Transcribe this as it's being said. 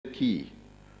key.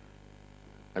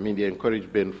 I mean, the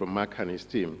encouragement from Mark and his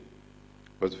team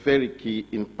was very key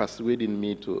in persuading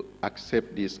me to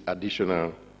accept this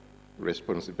additional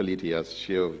responsibility as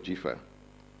chair of GFAR.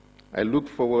 I look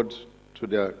forward to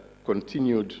their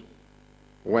continued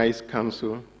wise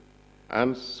counsel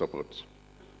and support.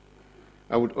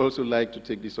 I would also like to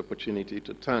take this opportunity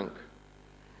to thank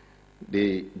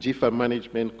the GFAR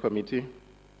Management Committee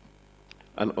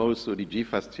and also the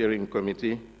GFAR Steering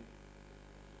Committee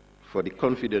for the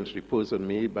confidence reposed on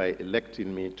me by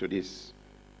electing me to this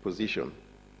position.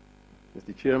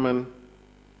 Mr. Chairman,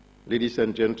 ladies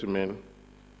and gentlemen,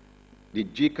 the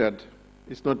GCAD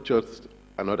is not just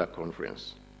another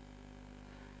conference.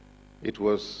 It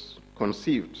was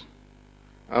conceived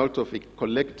out of a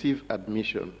collective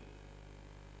admission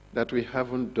that we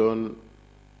haven't done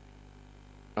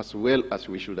as well as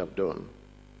we should have done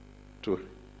to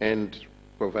end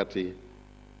poverty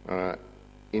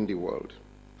in the world.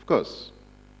 Of course,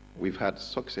 we've had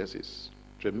successes,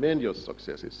 tremendous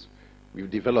successes. We've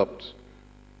developed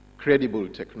credible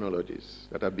technologies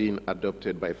that are being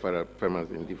adopted by farmers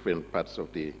in different parts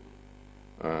of the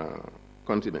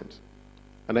continent.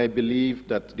 And I believe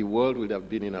that the world would have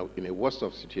been in a worse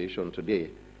off situation today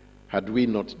had we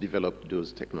not developed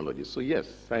those technologies. So yes,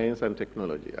 science and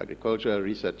technology, agricultural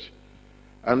research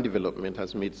and development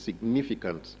has made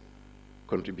significant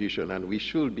contribution, and we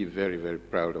should be very, very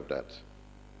proud of that.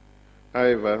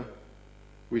 However,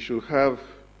 we should have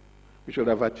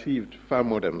achieved far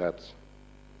more than that,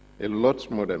 a lot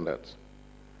more than that.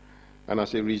 And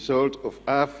as a result of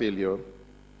our failure,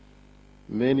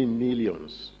 many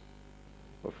millions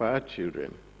of our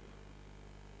children,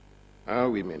 our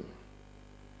women,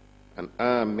 and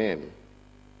our men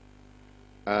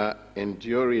are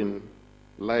enduring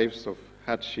lives of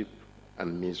hardship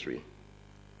and misery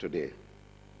today.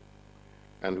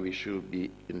 And we should be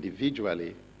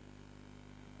individually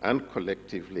and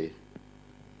collectively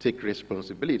take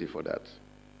responsibility for that.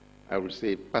 I would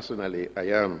say personally, I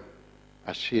am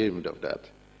ashamed of that.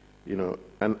 You know,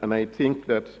 and I think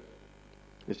that,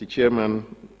 Mr.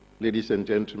 Chairman, ladies and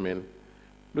gentlemen,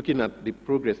 looking at the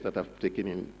progress that have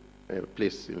taken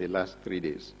place in the last 3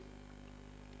 days,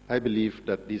 I believe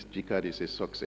that this GCAD is a success.